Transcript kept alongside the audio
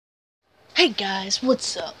Hey guys,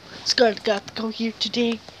 what's up? Scarlet Gothico here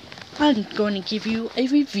today. I'm going to give you a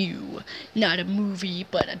review, not a movie,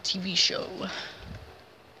 but a TV show.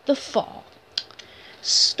 The Fall,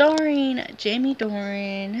 starring Jamie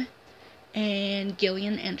Dornan and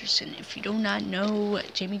Gillian Anderson. If you do not know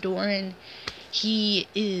Jamie Dornan, he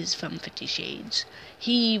is from 50 Shades.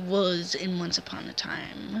 He was in Once Upon a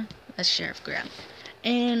Time as Sheriff Graham.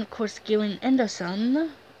 And of course, Gillian Anderson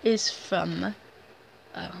is from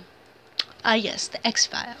yes, the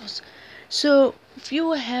X-Files. So, if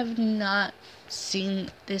you have not seen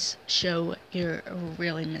this show, you're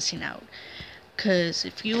really missing out. Because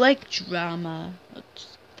if you like drama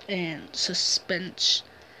and suspense,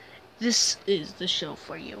 this is the show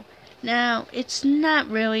for you. Now, it's not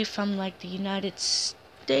really from like the United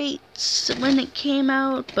States when it came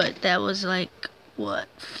out, but that was like,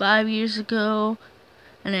 5 years ago?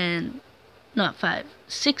 And then, not 5,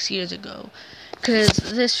 6 years ago. Because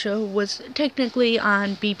this show was technically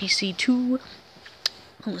on BBC 2.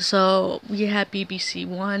 So we had BBC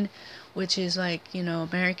 1, which is like,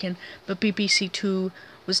 American. But BBC 2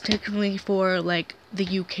 was technically for like the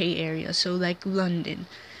UK area. So like London.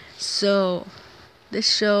 So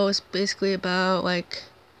this show is basically about like,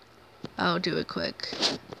 I'll do it quick.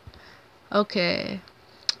 Okay.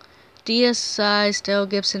 DSI's Dale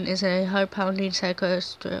Gibson is a heart-pounding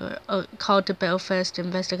psychiatrist called to Belfast to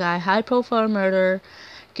investigate a high-profile murder.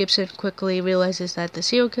 Gibson quickly realizes that the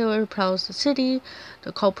serial killer prowls the city.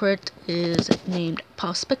 The culprit is named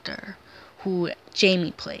Paul Spector, who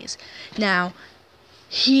Jamie plays. Now,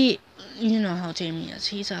 you know how Jamie is.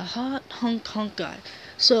 He's a hot hunk guy.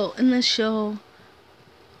 So in this show,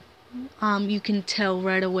 you can tell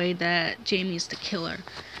right away that Jamie's the killer.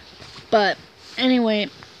 But anyway,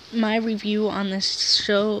 my review on this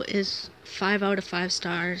show is 5 out of 5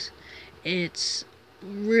 stars. It's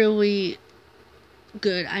really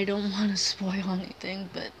good. I don't want to spoil anything,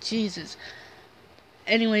 but Jesus.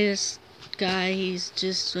 Anyway, this guy, he's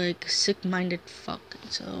just like sick-minded fuck.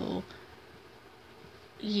 So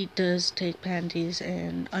he does take panties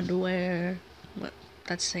and underwear. Well,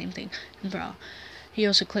 that's the same thing. And bra. He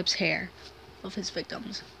also clips hair of his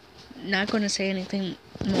victims. Not going to say anything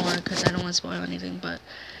more because I don't want to spoil anything, but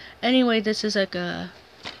anyway, this is like a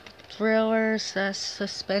thriller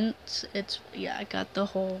suspense. I got the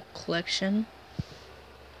whole collection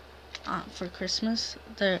for Christmas.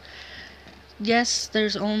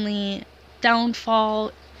 There's only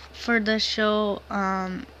downfall for the show.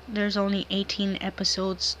 There's only 18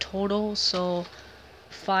 episodes total, so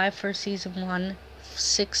 5 for season 1,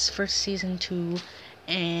 6 for season 2,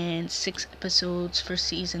 and 6 episodes for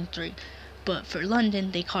season 3. But for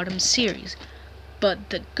London, they called them series. But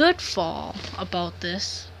the good fall about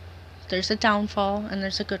this, there's a downfall and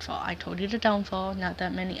there's a good fall. I told you the downfall, not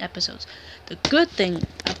that many episodes. The good thing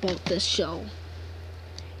about this show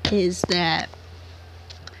is that,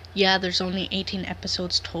 there's only 18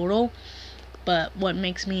 episodes total. But what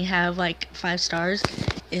makes me have like 5 stars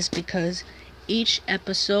is because each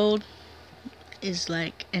episode is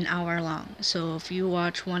like an hour long. So if you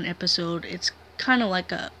watch one episode, it's kind of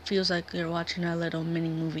like feels like you're watching a little mini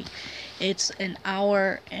movie. It's an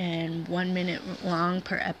hour and 1 minute long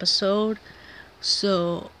per episode.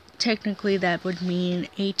 So technically that would mean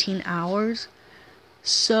 18 hours.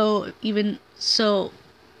 So even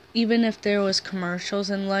if there was commercials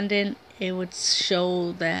in London, it would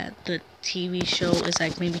show that the TV show is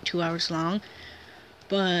like maybe 2 hours long.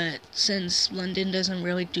 But since London doesn't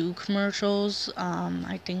really do commercials,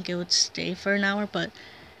 I think it would stay for an hour. But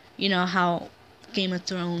you know how Game of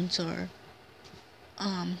Thrones or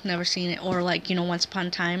never seen it, or like Once Upon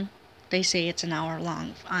a Time, they say it's an hour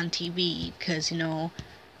long on TV because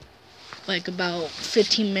like about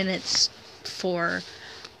 15 minutes for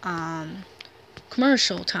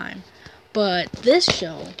commercial time. But this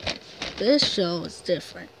show is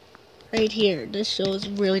different. Right here, this show is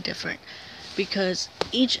really different because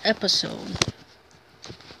each episode,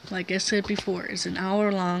 like I said before, is an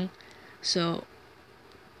hour long. So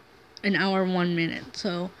an hour 1 minute.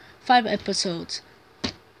 So 5 episodes.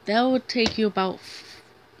 That would take you about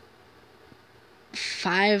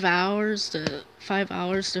 5 hours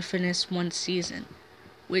to finish one season,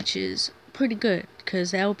 which is pretty good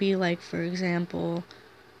because that would be like, for example,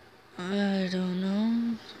 I don't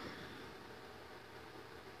know.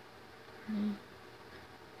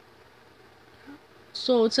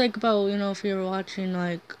 So it's like about, if you're watching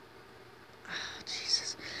like,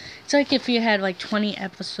 Jesus. It's like if you had like 20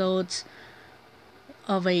 episodes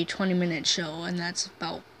of a 20-minute show, and that's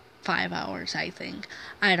about 5 hours, I think.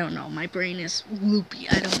 I don't know. My brain is loopy.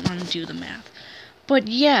 I don't want to do the math. But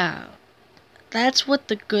yeah, that's what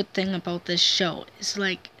the good thing about this show is.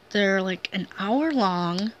 Like, they're like an hour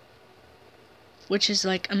long, which is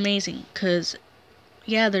like amazing, because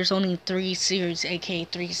yeah, there's only 3 series, aka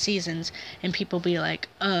 3 seasons, and people be like,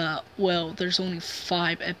 well, there's only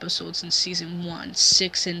 5 episodes in season 1,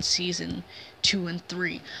 6 in season 2 and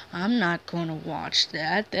 3. I'm not gonna watch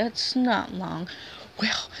that. That's not long.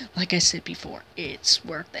 Well, like I said before, it's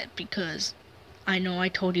worth it, because I know I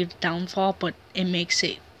told you the downfall, but it makes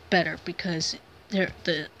it better because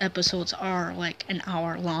the episodes are like an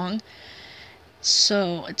hour long.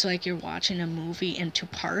 So it's like you're watching a movie in 2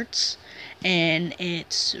 parts, and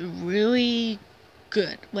it's really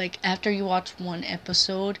good. Like, after you watch one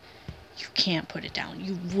episode, you can't put it down.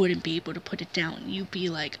 You wouldn't be able to put it down. You'd be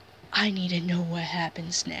like, I need to know what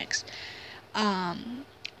happens next.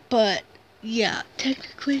 But yeah,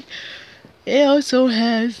 technically, it also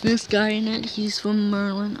has this guy in it. He's from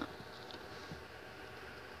Merlin.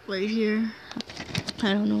 Right here.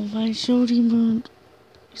 I don't know if I showed him, but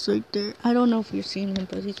he's right there. I don't know if you're seeing him,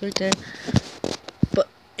 but he's right there. But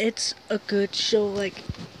it's a good show. Like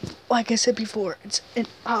I said before, it's an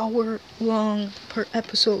hour long per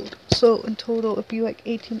episode. So in total, it'd be like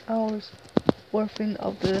 18 hours worth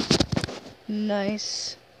of this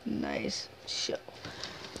nice show.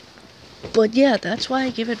 But yeah, that's why I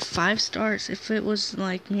give it 5 stars. If it was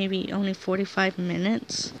like maybe only 45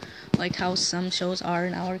 minutes, like how some shows are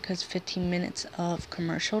an hour, because 15 minutes of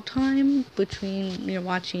commercial time between you're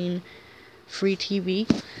watching free TV,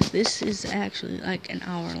 this is actually like an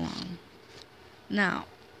hour long. Now,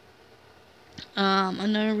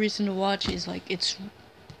 another reason to watch is like it's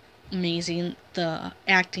amazing. The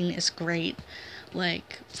acting is great.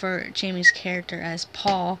 Like, for Jamie's character as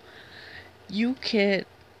Paul,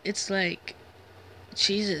 it's like,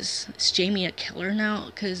 Jesus, is Jamie a killer now?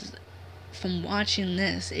 Because from watching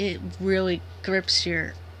this, it really grips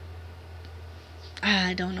your,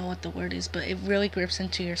 I don't know what the word is, but it really grips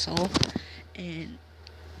into your soul, and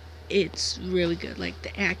it's really good. Like,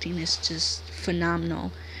 the acting is just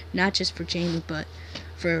phenomenal, not just for Jamie, but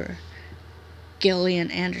for Gillian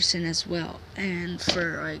Anderson as well, and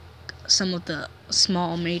for like some of the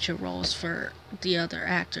small major roles for the other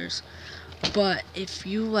actors. But if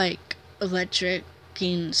you like electric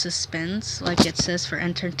suspense, like it says for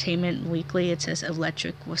Entertainment Weekly, it says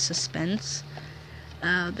electric with suspense,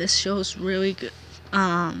 this show's really good,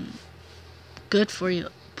 good for you.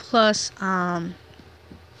 Plus, as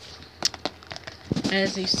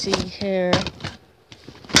you see here,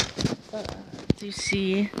 you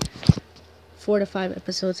see 4 to 5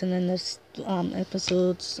 episodes, and then there's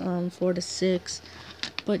episodes 4 to 6.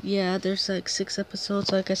 But yeah, there's like 6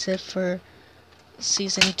 episodes, like I said, for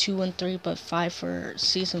season 2 and 3, but 5 for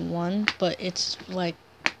season 1. But it's like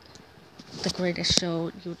the greatest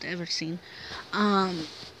show you've ever seen.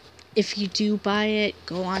 If you do buy it,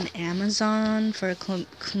 go on Amazon for a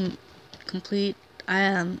complete.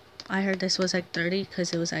 I heard this was like $30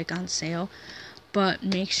 because it was like on sale. But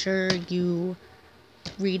make sure you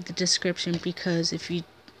read the description, because if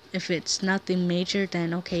it's nothing major,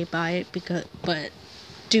 then okay, buy it, but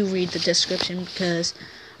do read the description, because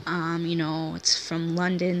it's from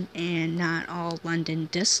London, and not all London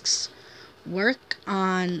discs work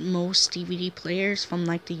on most DVD players from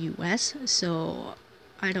like the US, so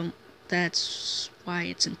that's why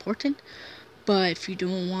it's important. But if you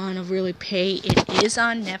don't want to really pay, it is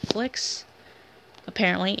on Netflix.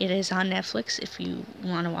 Apparently it is on Netflix. If you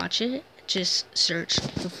want to watch it, just search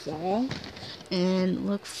The Fall and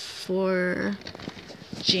look for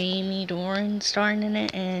Jamie Dornan starring in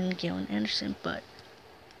it and Gillian Anderson. But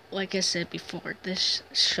like I said before, this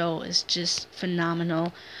show is just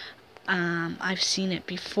phenomenal. I've seen it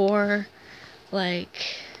before,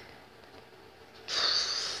 like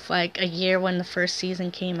a year when the first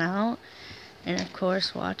season came out, and of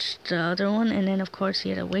course watched the other one, and then of course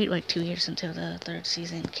you had to wait like 2 years until the 3rd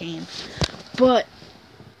season came. But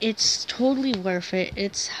it's totally worth it.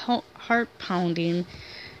 It's heart pounding.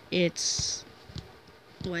 It's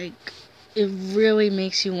like, it really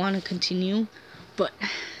makes you want to continue. But,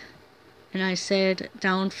 and I said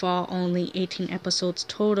downfall, only 18 episodes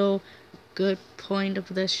total. Good point of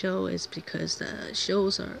this show is because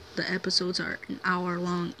the episodes are an hour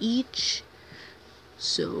long each.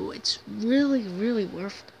 So it's really, really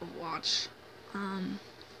worth a watch.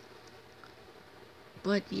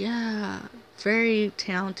 But yeah, very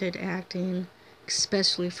talented acting,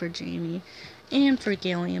 especially for Jamie and for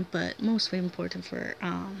Gillian, but mostly important for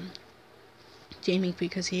Jamie,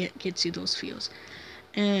 because he gets you those feels.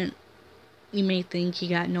 And you may think he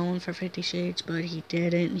got known for 50 Shades, but he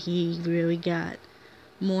didn't. He really got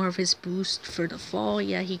more of his boost for The Fall.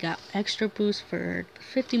 Yeah, he got extra boost for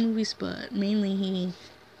 50 movies, but mainly he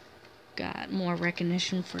got more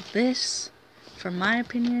recognition for this, for my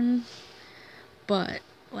opinion. But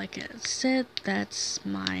like I said, that's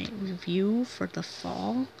my review for The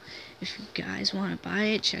Fall. If you guys want to buy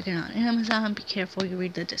it, check it out on Amazon. Be careful you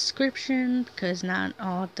read the description, because not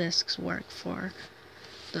all discs work for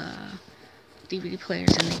the DVD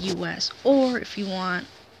players in the US. Or if you want,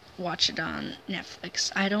 watch it on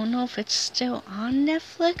Netflix. I don't know if it's still on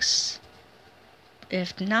Netflix.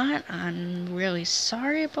 If not, I'm really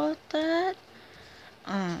sorry about that.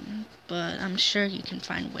 But I'm sure you can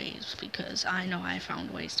find ways, because I know I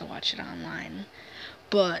found ways to watch it online.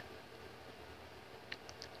 But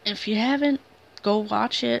if you haven't, go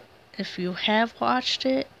watch it. If you have watched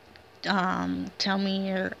it, tell me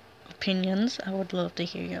your opinions. I would love to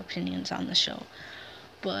hear your opinions on the show.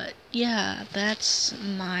 But yeah, that's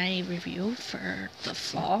my review for The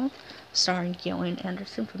Fall, starring Gillian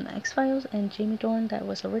Anderson from The X-Files and Jamie Dornan, that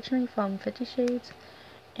was originally from 50 Shades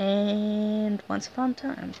and Once Upon a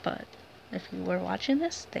Time. But if you were watching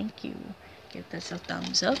this, thank you. Give this a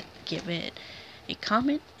thumbs up, give it a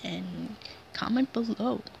comment, and comment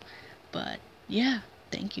below. But yeah,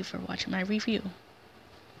 thank you for watching my review.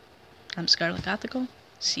 I'm Scarlet Gothical.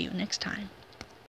 See you next time.